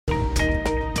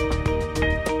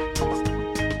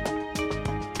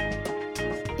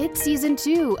It's Season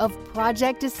 2 of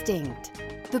Project Distinct,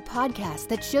 the podcast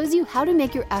that shows you how to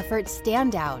make your efforts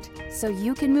stand out so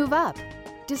you can move up.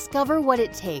 Discover what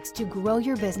it takes to grow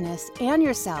your business and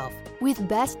yourself with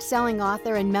best-selling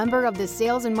author and member of the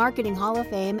Sales and Marketing Hall of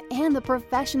Fame and the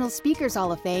Professional Speakers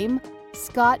Hall of Fame,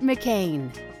 Scott McKain.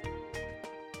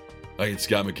 Hi, it's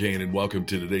Scott McKain, and welcome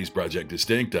to today's Project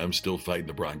Distinct. I'm still fighting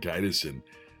the bronchitis and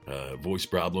voice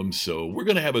problems, so we're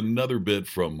going to have another bit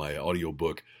from my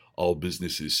audiobook, All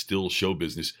Business is Still Show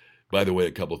Business. By the way,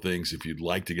 a couple of things. If you'd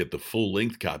like to get the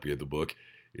full-length copy of the book,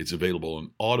 it's available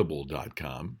on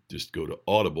audible.com. Just go to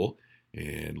Audible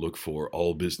and look for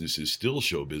All Business is Still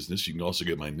Show Business. You can also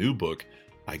get my new book,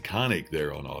 Iconic,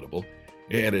 there on Audible.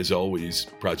 And as always,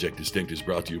 Project Distinct is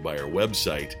brought to you by our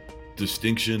website,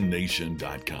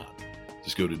 DistinctionNation.com.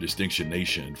 Just go to Distinction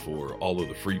Nation for all of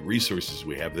the free resources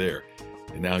we have there.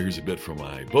 And now here's a bit from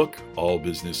my book, All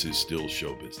Business is Still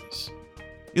Show Business.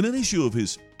 In an issue of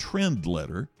his Trend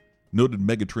Letter, noted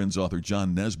Megatrends author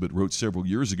John Nesbitt wrote several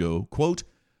years ago, quote,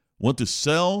 "Want to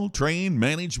sell, train,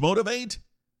 manage, motivate?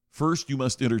 First, you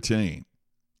must entertain.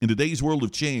 In today's world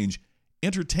of change,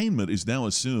 entertainment is now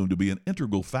assumed to be an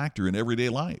integral factor in everyday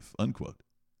life," unquote.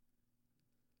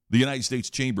 The United States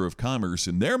Chamber of Commerce,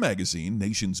 in their magazine,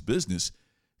 Nation's Business,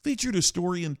 featured a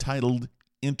story entitled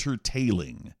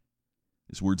Entertailing.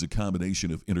 This word's a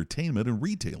combination of entertainment and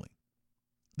retailing.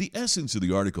 The essence of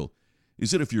the article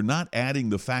is that if you're not adding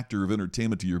the factor of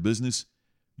entertainment to your business,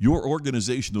 your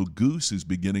organizational goose is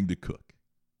beginning to cook.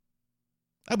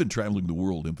 I've been traveling the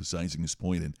world emphasizing this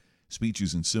point in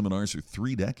speeches and seminars for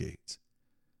 3 decades.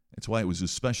 That's why it was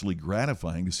especially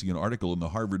gratifying to see an article in the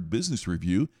Harvard Business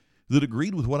Review that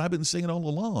agreed with what I've been saying all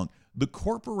along. The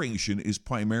corporation is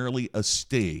primarily a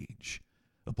stage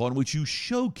upon which you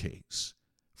showcase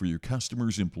for your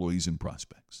customers, employees, and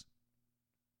prospects.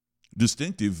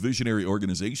 Distinctive visionary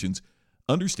organizations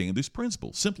understand this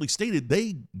principle. Simply stated,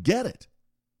 they get it.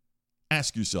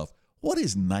 Ask yourself, what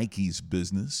is Nike's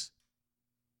business?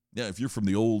 Now, if you're from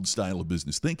the old style of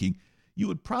business thinking, you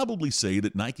would probably say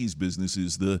that Nike's business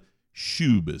is the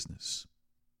shoe business.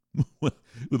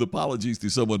 With apologies to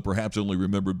someone perhaps only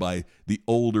remembered by the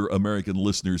older American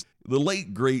listeners, the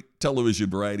late, great television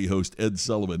variety host Ed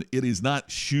Sullivan, it is not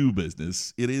shoe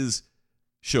business, it is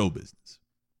show business.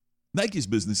 Nike's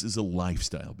business is a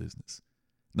lifestyle business.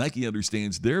 Nike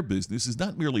understands their business is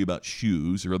not merely about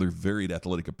shoes or other varied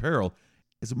athletic apparel,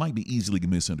 as it might be easily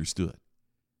misunderstood.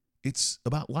 It's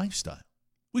about lifestyle.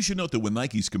 We should note that when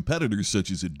Nike's competitors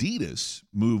such as Adidas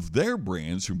moved their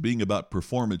brands from being about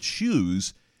performance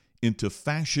shoes into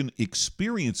fashion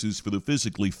experiences for the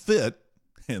physically fit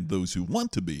and those who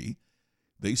want to be,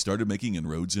 they started making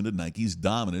inroads into Nike's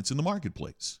dominance in the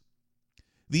marketplace.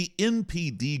 The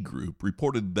NPD Group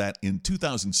reported that in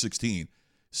 2016,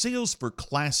 sales for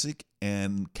classic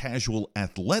and casual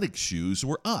athletic shoes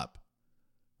were up,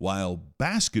 while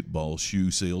basketball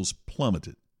shoe sales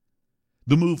plummeted.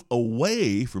 The move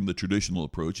away from the traditional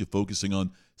approach of focusing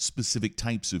on specific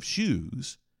types of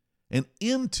shoes and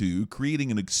into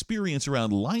creating an experience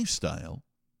around lifestyle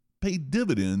paid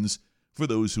dividends for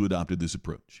those who adopted this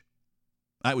approach.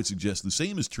 I would suggest the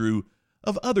same is true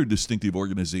of other distinctive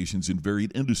organizations in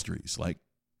varied industries like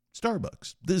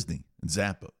Starbucks, Disney, and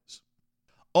Zappos.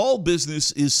 All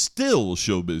business is still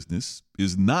show business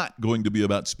is not going to be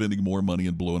about spending more money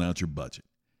and blowing out your budget.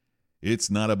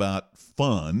 It's not about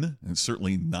fun and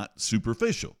certainly not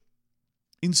superficial.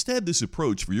 Instead, this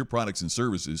approach for your products and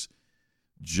services,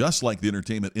 just like the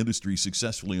entertainment industry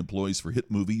successfully employs for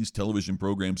hit movies, television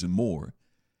programs, and more,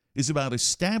 is about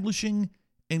establishing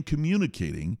and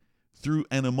communicating through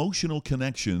an emotional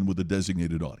connection with a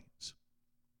designated audience.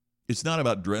 It's not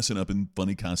about dressing up in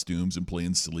funny costumes and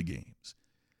playing silly games.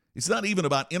 It's not even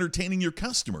about entertaining your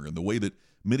customer in the way that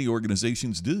many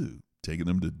organizations do, taking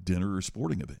them to dinner or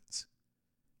sporting events.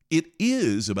 It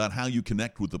is about how you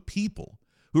connect with the people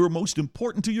who are most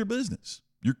important to your business,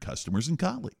 your customers and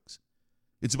colleagues.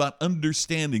 It's about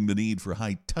understanding the need for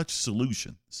high-touch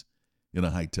solutions in a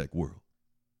high-tech world.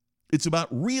 It's about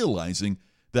realizing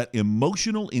that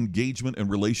emotional engagement and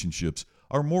relationships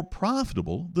are more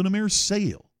profitable than a mere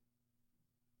sale.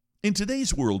 In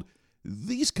today's world,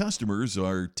 these customers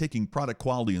are taking product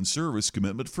quality and service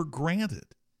commitment for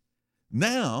granted.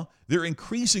 Now, they're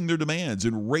increasing their demands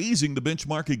and raising the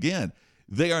benchmark again.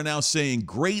 They are now saying,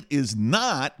 great is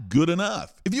not good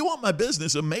enough. If you want my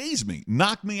business, amaze me,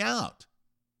 knock me out.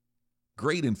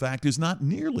 Great, in fact, is not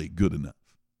nearly good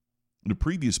enough. In a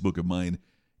previous book of mine,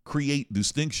 Create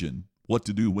Distinction, What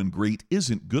to Do When Great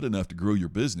Isn't Good Enough to Grow Your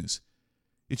Business,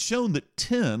 it's shown that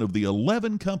 10 of the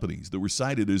 11 companies that were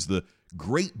cited as the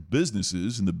great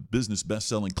businesses in the business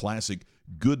best-selling classic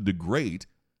Good to Great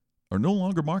are no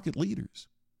longer market leaders,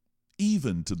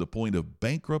 even to the point of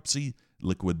bankruptcy,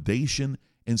 liquidation,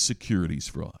 and securities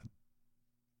fraud.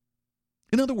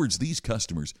 In other words, these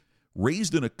customers,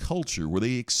 raised in a culture where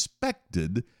they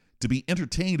expected to be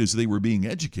entertained as they were being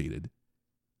educated,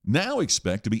 now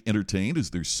expect to be entertained as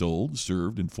they're sold,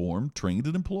 served, informed, trained,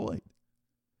 and employed.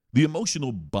 The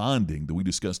emotional bonding that we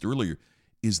discussed earlier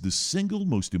is the single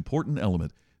most important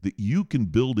element that you can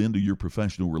build into your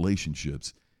professional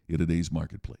relationships in today's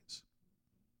marketplace.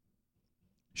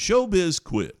 Showbiz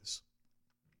quiz.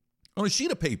 On a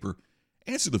sheet of paper,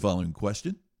 answer the following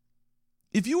question.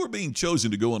 If you were being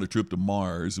chosen to go on a trip to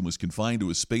Mars and was confined to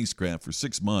a spacecraft for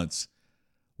 6 months,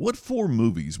 what 4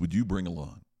 movies would you bring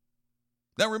along?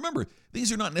 Now remember,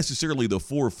 these are not necessarily the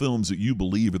 4 films that you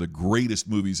believe are the greatest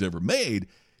movies ever made.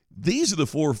 These are the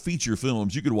 4 feature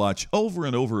films you could watch over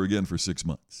and over again for 6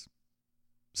 months.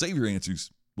 Save your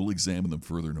answers. We'll examine them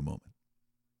further in a moment.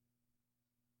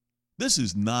 This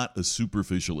is not a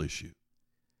superficial issue.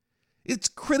 It's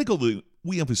critical that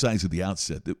we emphasize at the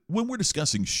outset that when we're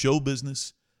discussing show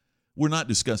business, we're not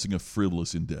discussing a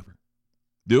frivolous endeavor.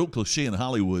 The old cliche in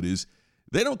Hollywood is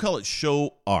they don't call it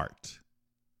show art.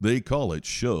 They call it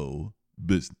show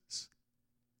business.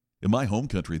 In my home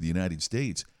country, the United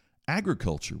States,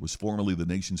 agriculture was formerly the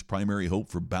nation's primary hope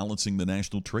for balancing the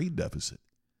national trade deficit.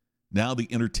 Now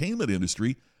the entertainment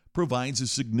industry provides a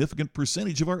significant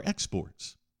percentage of our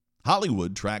exports.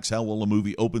 Hollywood tracks how well a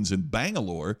movie opens in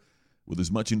Bangalore with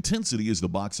as much intensity as the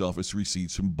box office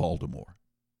receipts from Baltimore.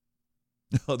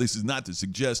 Now, this is not to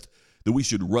suggest that we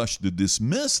should rush to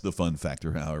dismiss the fun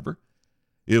factor, however.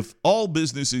 If all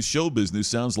business is show business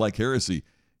sounds like heresy,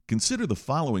 consider the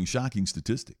following shocking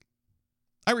statistic.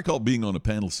 I recall being on a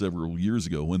panel several years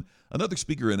ago when another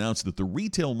speaker announced that the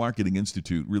Retail Marketing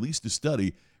Institute released a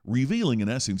study revealing, in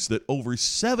essence, that over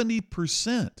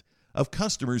 70% of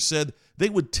customers said they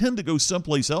would tend to go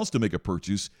someplace else to make a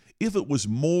purchase if it was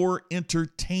more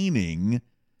entertaining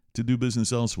to do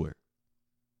business elsewhere.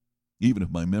 Even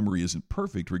if my memory isn't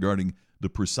perfect regarding the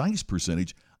precise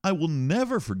percentage, I will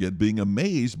never forget being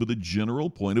amazed by the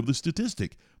general point of the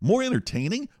statistic. More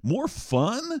entertaining? More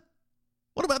fun?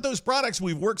 What about those products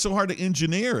we've worked so hard to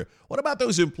engineer? What about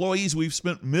those employees we've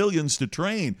spent millions to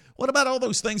train? What about all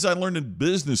those things I learned in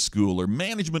business school or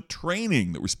management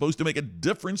training that were supposed to make a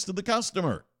difference to the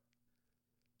customer?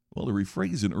 Well, to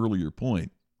rephrase an earlier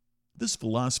point, this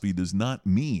philosophy does not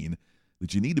mean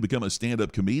that you need to become a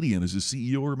stand-up comedian as a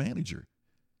CEO or manager.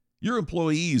 Your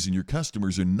employees and your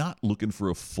customers are not looking for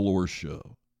a floor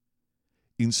show.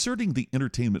 Inserting the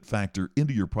entertainment factor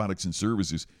into your products and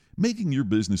services, making your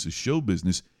business a show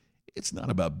business, it's not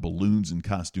about balloons and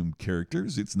costume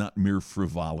characters. It's not mere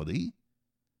frivolity.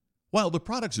 While the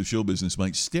products of show business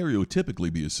might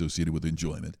stereotypically be associated with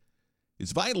enjoyment,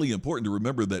 it's vitally important to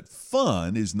remember that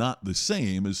fun is not the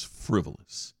same as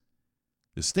frivolous.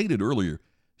 As stated earlier,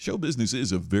 show business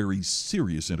is a very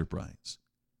serious enterprise.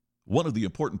 One of the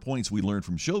important points we learned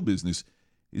from show business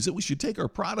is that we should take our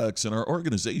products and our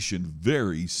organization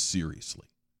very seriously.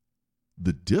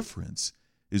 The difference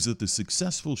is that the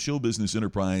successful show business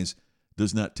enterprise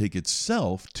does not take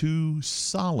itself too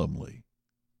solemnly.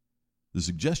 The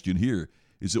suggestion here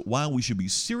is that while we should be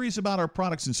serious about our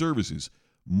products and services,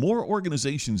 more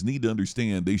organizations need to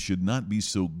understand they should not be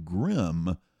so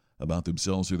grim about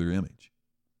themselves or their image.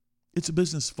 It's a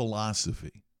business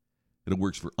philosophy, and it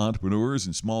works for entrepreneurs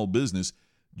and small business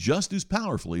just as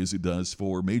powerfully as it does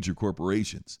for major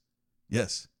corporations.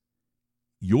 Yes,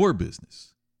 your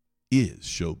business is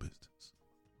show business.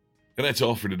 And that's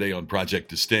all for today on Project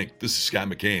Distinct. This is Scott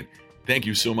McKain. Thank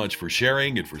you so much for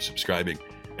sharing and for subscribing,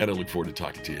 and I look forward to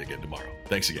talking to you again tomorrow.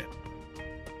 Thanks again.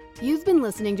 You've been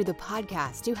listening to the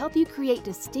podcast to help you create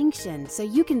distinction so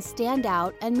you can stand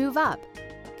out and move up.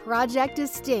 Project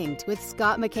Distinct with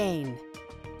Scott McKain.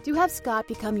 To have Scott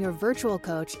become your virtual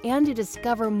coach and to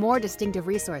discover more distinctive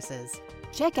resources,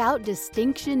 check out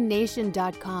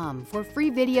DistinctionNation.com for free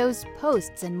videos,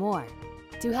 posts, and more.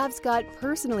 To have Scott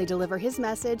personally deliver his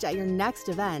message at your next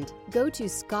event, go to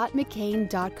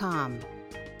ScottMcKain.com.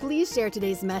 Please share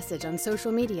today's message on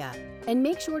social media and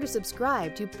make sure to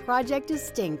subscribe to Project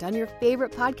Distinct on your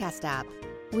favorite podcast app.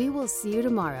 We will see you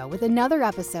tomorrow with another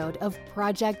episode of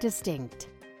Project Distinct.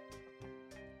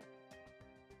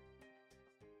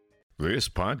 This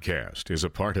podcast is a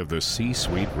part of the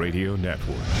C-Suite Radio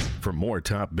Network. For more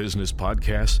top business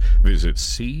podcasts, visit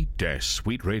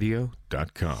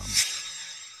c-suiteradio.com.